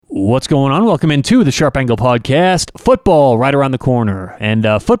What's going on? Welcome into the Sharp Angle Podcast. Football right around the corner. And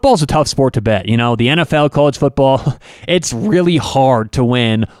football's a tough sport to bet. You know, the NFL, college football, it's really hard to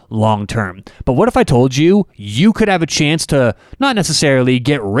win long term. But what if I told you you could have a chance to not necessarily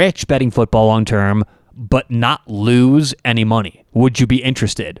get rich betting football long term, but not lose any money? Would you be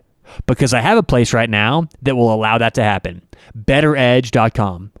interested? Because I have a place right now that will allow that to happen.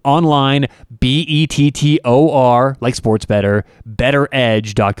 BettorEdge.com. Online, BETTOR, like sports better,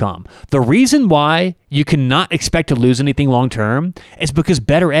 BettorEdge.com. The reason why you cannot expect to lose anything long term is because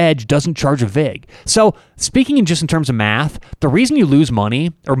Better Edge doesn't charge a VIG. So, speaking in terms of math, the reason you lose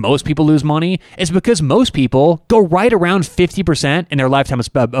money, or most people lose money, is because most people go right around 50% in their lifetime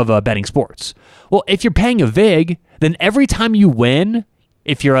of betting sports. Well, if you're paying a VIG, then every time you win,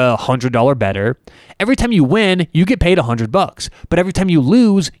 if you're a $100 bettor, every time you win, you get paid $100. But every time you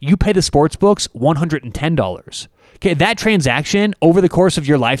lose, you pay the sports books $110. Okay, that transaction over the course of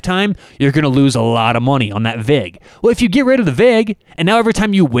your lifetime, you're going to lose a lot of money on that VIG. Well, if you get rid of the VIG, and now every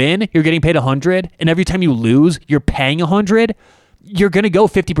time you win, you're getting paid $100, and every time you lose, you're paying $100, you're going to go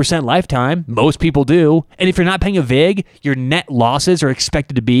 50% lifetime. Most people do. And if you're not paying a VIG, your net losses are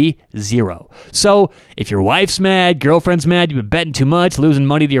expected to be zero. So if your wife's mad, girlfriend's mad, you've been betting too much, losing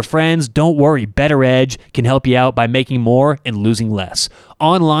money to your friends, don't worry. Better Edge can help you out by making more and losing less.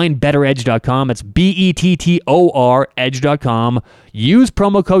 Online, BettorEdge.com. That's BETTOR Edge.com. Use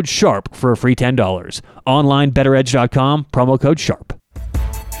promo code SHARP for a free $10. Online, BettorEdge.com. Promo code SHARP.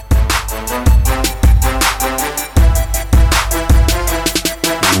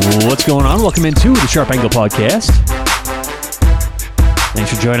 What's going on? Welcome into the Sharp Angle Podcast.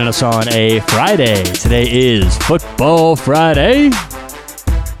 Thanks for joining us on a Friday. Today is Football Friday,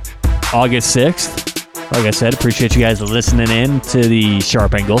 August 6th. Like I said, appreciate you guys listening in to the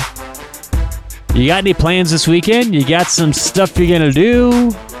Sharp Angle. You got any plans this weekend? You got some stuff you're going to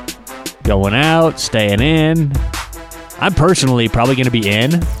do? Going out, staying in? I'm personally probably going to be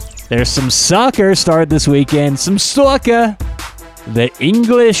in. There's some soccer started this weekend. Some soccer. The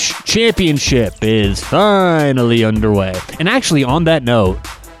English Championship is finally underway. And actually, on that note,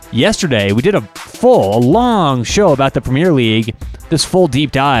 yesterday we did a long show about the Premier League, this full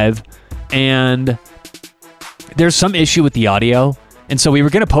deep dive, and there's some issue with the audio. And so we were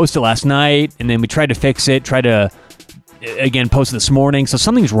going to post it last night, and then we tried to fix it, again, post it this morning. So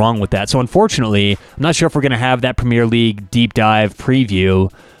something's wrong with that. So unfortunately, I'm not sure if we're going to have that Premier League deep dive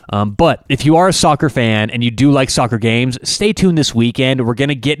preview. But if you are a soccer fan and you do like soccer games, stay tuned this weekend. We're going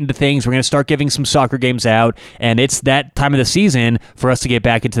to get into things. We're going to start giving some soccer games out, and it's that time of the season for us to get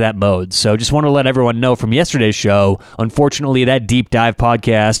back into that mode. So just want to let everyone know from yesterday's show, unfortunately, that deep dive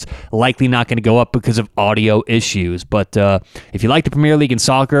podcast likely not going to go up because of audio issues. But if you like the Premier League and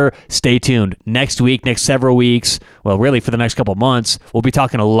soccer, stay tuned. Next week, next several weeks, well, really for the next couple months, we'll be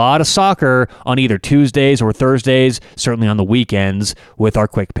talking a lot of soccer on either Tuesdays or Thursdays, certainly on the weekends with our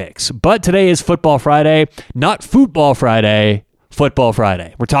quick picks. But today is Football Friday, not Football Friday, Football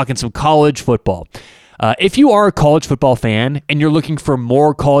Friday. We're talking some college football. If you are a college football fan and you're looking for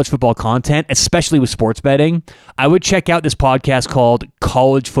more college football content, especially with sports betting, I would check out this podcast called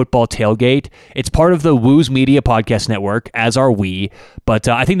College Football Tailgate. It's part of the Wooz Media Podcast Network, as are we, but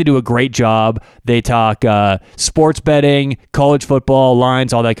I think they do a great job. They talk sports betting, college football,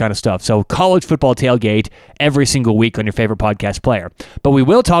 lines, all that kind of stuff. So College Football Tailgate every single week on your favorite podcast player. But we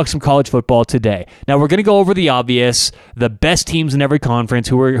will talk some college football today. Now, we're going to go over the obvious, the best teams in every conference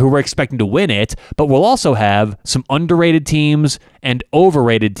who we're expecting to win it, but we'll also have some underrated teams and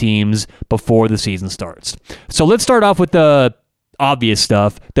overrated teams before the season starts. So let's start off with the obvious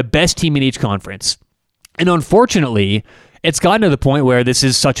stuff, the best team in each conference. And unfortunately, it's gotten to the point where this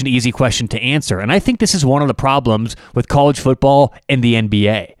is such an easy question to answer. And I think this is one of the problems with college football and the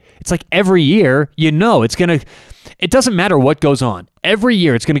NBA. It's like every year, it doesn't matter what goes on. Every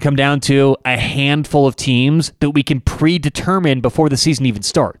year, it's going to come down to a handful of teams that we can predetermine before the season even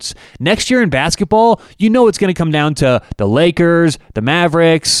starts. Next year in basketball, it's going to come down to the Lakers, the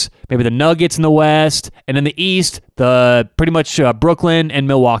Mavericks, maybe the Nuggets in the West, and in the East, the pretty much Brooklyn and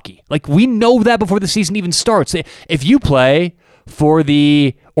Milwaukee. Like, we know that before the season even starts. If you play for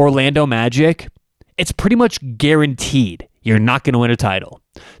the Orlando Magic, it's pretty much guaranteed you're not going to win a title.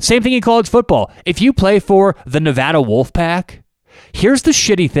 Same thing in college football. If you play for the Nevada Wolfpack, here's the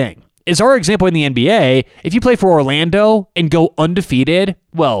shitty thing. Is our example in the NBA, if you play for Orlando and go undefeated,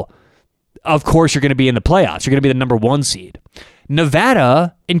 well, of course you're going to be in the playoffs. You're going to be the number 1 seed.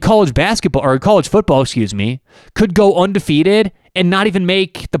 Nevada in college basketball, or college football, could go undefeated and not even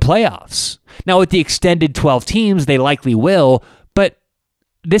make the playoffs. Now, with the extended 12 teams, they likely will, but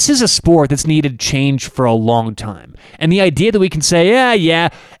this is a sport that's needed change for a long time. And the idea that we can say, yeah,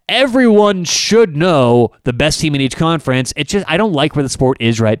 everyone should know the best team in each conference. It's just I don't like where the sport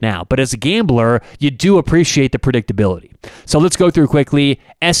is right now. But as a gambler, you do appreciate the predictability. So let's go through quickly.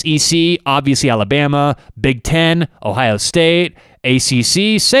 SEC, obviously Alabama. Big Ten, Ohio State.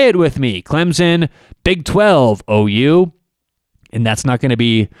 ACC, say it with me, Clemson. Big 12, OU. And that's not going to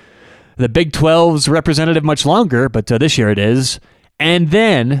be the Big 12's representative much longer, but this year it is. And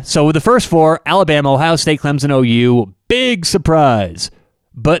then, so with the first four, Alabama, Ohio State, Clemson, OU, big surprise.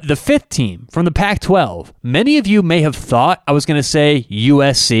 But the fifth team from the Pac-12, many of you may have thought I was going to say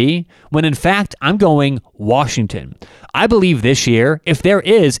USC, when in fact I'm going Washington. I believe this year, if there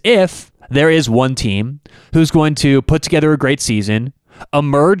is one team who's going to put together a great season,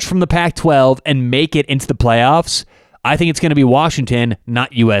 emerge from the Pac-12, and make it into the playoffs, I think it's going to be Washington,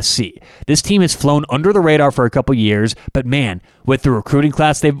 not USC. This team has flown under the radar for a couple years, but man, with the recruiting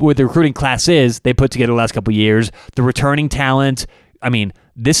classes they put together the last couple years, the returning talent, I mean,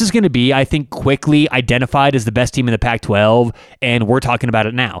 this is going to be, I think, quickly identified as the best team in the Pac-12, and we're talking about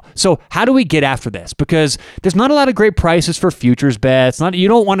it now. So how do we get after this? Because there's not a lot of great prices for futures bets. You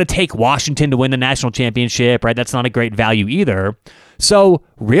don't want to take Washington to win the national championship, right? That's not a great value either. So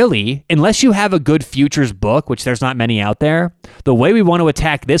really, unless you have a good futures book, which there's not many out there, the way we want to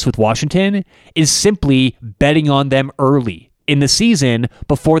attack this with Washington is simply betting on them early in the season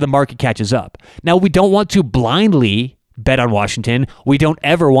before the market catches up. Now, we don't want to blindly bet on Washington. We don't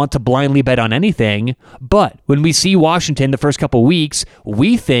ever want to blindly bet on anything. But when we see Washington the first couple weeks,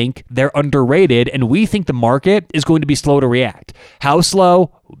 we think they're underrated and we think the market is going to be slow to react. How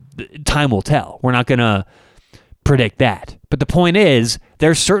slow? Time will tell. We're not going to predict that. But the point is,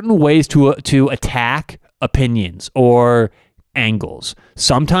 there's certain ways to attack opinions or angles.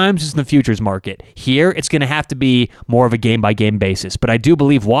 Sometimes it's in the futures market. Here, it's going to have to be more of a game-by-game basis. But I do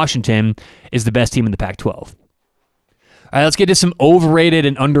believe Washington is the best team in the Pac-12. All right, let's get to some overrated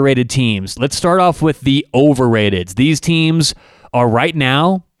and underrated teams. Let's start off with the overrateds. These teams are right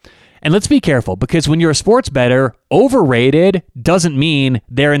now, and let's be careful, because when you're a sports bettor, overrated doesn't mean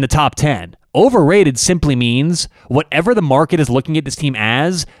they're in the top 10. Overrated simply means whatever the market is looking at this team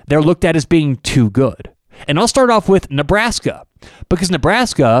as, they're looked at as being too good. And I'll start off with Nebraska, because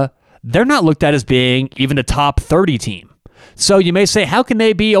Nebraska, they're not looked at as being even a top 30 team. So you may say, how can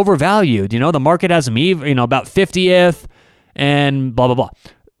they be overvalued? The market has them about 50th and blah, blah, blah.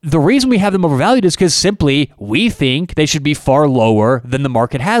 The reason we have them overvalued is because simply we think they should be far lower than the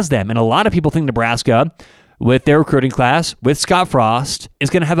market has them. And a lot of people think Nebraska, with their recruiting class, with Scott Frost, is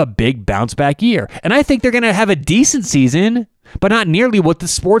going to have a big bounce back year. And I think they're going to have a decent season, but not nearly what the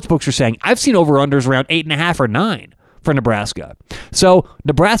sports books are saying. I've seen over-unders around 8.5 or 9 for Nebraska. So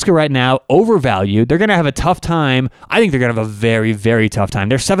Nebraska right now, overvalued. They're going to have a tough time. I think they're going to have a very, very tough time.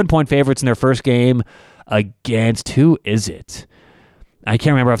 They're 7-point favorites in their first game against, who is it? I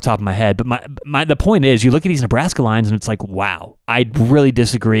can't remember off the top of my head, but the point is, you look at these Nebraska lines and it's like, wow, I really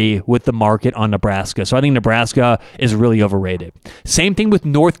disagree with the market on Nebraska. So I think Nebraska is really overrated. Same thing with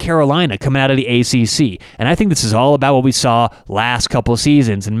North Carolina coming out of the ACC. And I think this is all about what we saw last couple of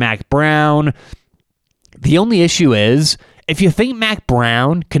seasons. And Mack Brown, the only issue is, if you think Mack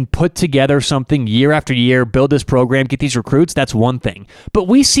Brown can put together something year after year, build this program, get these recruits, that's one thing. But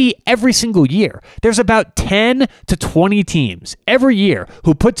we see every single year, there's about 10 to 20 teams every year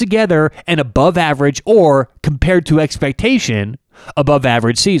who put together an above average or, compared to expectation, above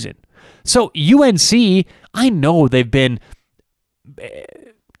average season. So UNC, I know they've been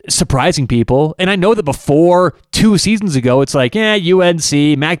surprising people, and I know that before 2 seasons ago, it's like, UNC,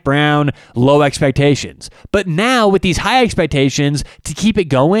 Mack Brown, low expectations. But now with these high expectations, to keep it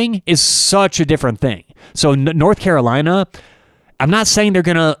going is such a different thing. So North Carolina, I'm not saying they're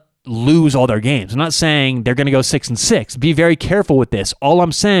going to lose all their games. I'm not saying they're going to go 6-6. Be very careful with this. All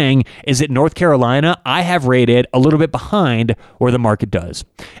I'm saying is that North Carolina, I have rated a little bit behind where the market does.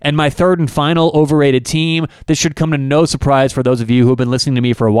 And my third and final overrated team, this should come to no surprise for those of you who have been listening to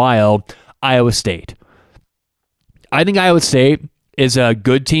me for a while, Iowa State. I think Iowa State is a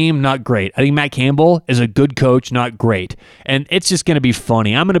good team, not great. I think Matt Campbell is a good coach, not great. And it's just going to be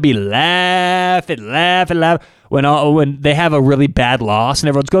funny. I'm going to be laughing when they have a really bad loss and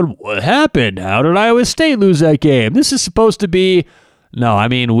everyone's going, what happened? How did Iowa State lose that game? This is supposed to be... No, I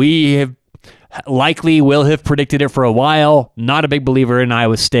mean, we have likely will have predicted it for a while. Not a big believer in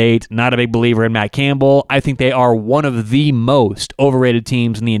Iowa State. Not a big believer in Matt Campbell. I think they are one of the most overrated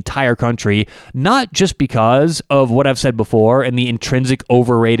teams in the entire country, not just because of what I've said before and the intrinsic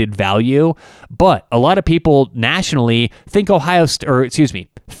overrated value, but a lot of people nationally think Iowa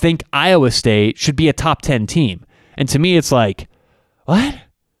State should be a top 10 team. And to me, it's like, what?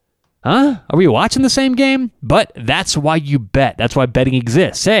 Huh? Are we watching the same game? But that's why you bet. That's why betting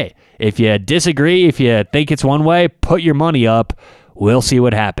exists. Hey, if you disagree, if you think it's one way, put your money up. We'll see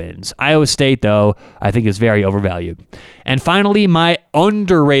what happens. Iowa State, though, I think is very overvalued. And finally, my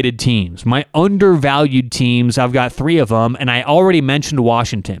underrated teams, my undervalued teams. I've got 3 of them, and I already mentioned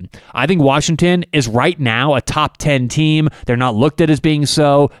Washington. I think Washington is right now a top 10 team. They're not looked at as being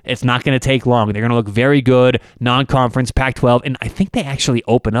so. It's not going to take long. They're going to look very good, non-conference, Pac-12, and I think they actually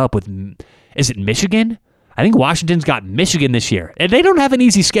open up with, is it Michigan? I think Washington's got Michigan this year, and they don't have an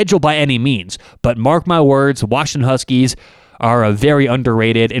easy schedule by any means, but mark my words, Washington Huskies are a very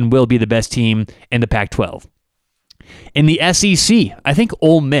underrated and will be the best team in the Pac-12. In the SEC, I think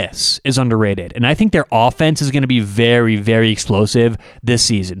Ole Miss is underrated, and I think their offense is going to be very, very explosive this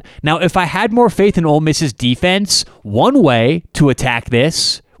season. Now, if I had more faith in Ole Miss's defense, one way to attack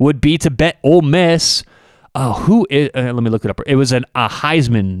this would be to bet Ole Miss. Let me look it up. It was a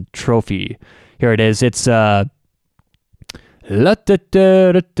Heisman Trophy. Here it is. It's Matt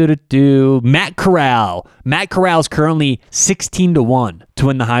Corral. Matt Corral's currently 16-1 to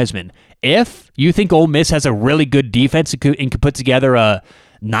win the Heisman. If you think Ole Miss has a really good defense and could put together a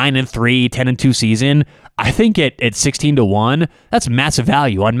 9-3, 10-2 season, I think at 16-1, that's massive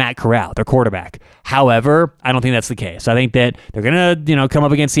value on Matt Corral, their quarterback. However, I don't think that's the case. I think that they're gonna, come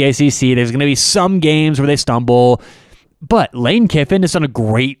up against the ACC. There's gonna be some games where they stumble, but Lane Kiffin has done a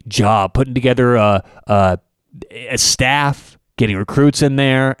great job putting together a staff, getting recruits in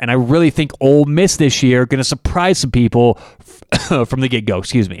there, and I really think Ole Miss this year going to surprise some people from the get-go.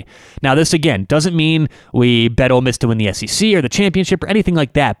 Excuse me. Now, this, again, doesn't mean we bet Ole Miss to win the SEC or the championship or anything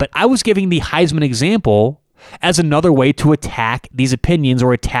like that, but I was giving the Heisman example as another way to attack these opinions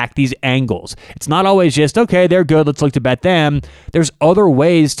or attack these angles. It's not always just, okay, they're good, let's look to bet them. There's other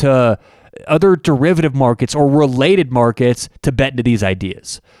ways to, other derivative markets or related markets to bet into these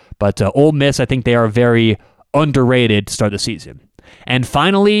ideas. But Ole Miss, I think they are very underrated to start the season. And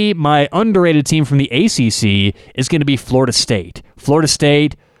finally, my underrated team from the ACC is going to be Florida State. Florida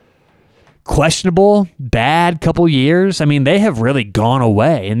State, questionable, bad couple years. I mean, they have really gone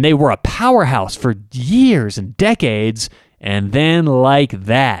away, and they were a powerhouse for years and decades, and then like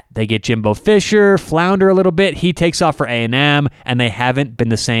that, they get Jimbo Fisher, flounder a little bit, he takes off for A&M, and they haven't been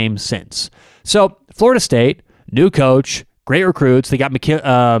the same since. So, Florida State, new coach, great recruits. They got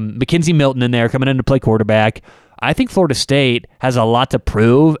McKenzie Milton in there coming in to play quarterback. I think Florida State has a lot to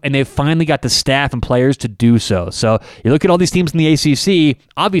prove, and they've finally got the staff and players to do so. So you look at all these teams in the ACC,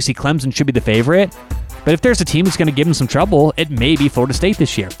 obviously Clemson should be the favorite, but if there's a team that's going to give them some trouble, it may be Florida State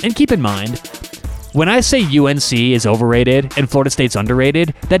this year. And keep in mind, when I say UNC is overrated and Florida State's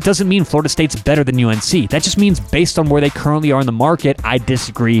underrated, that doesn't mean Florida State's better than UNC. That just means based on where they currently are in the market, I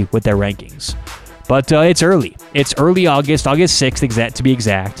disagree with their rankings. But it's early. It's early August 6th to be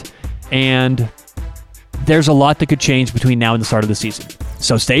exact. And there's a lot that could change between now and the start of the season.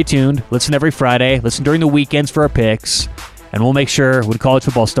 So stay tuned. Listen every Friday. Listen during the weekends for our picks. And we'll make sure when college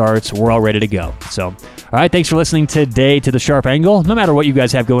football starts, we're all ready to go. So, all right, thanks for listening today to The Sharp Angle. No matter what you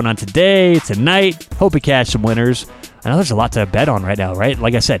guys have going on today, tonight, hope you catch some winners. I know there's a lot to bet on right now, right?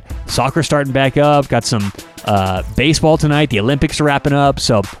 Like I said, soccer starting back up. Got some baseball tonight. The Olympics are wrapping up.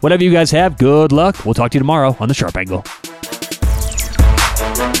 So whatever you guys have, good luck. We'll talk to you tomorrow on The Sharp Angle.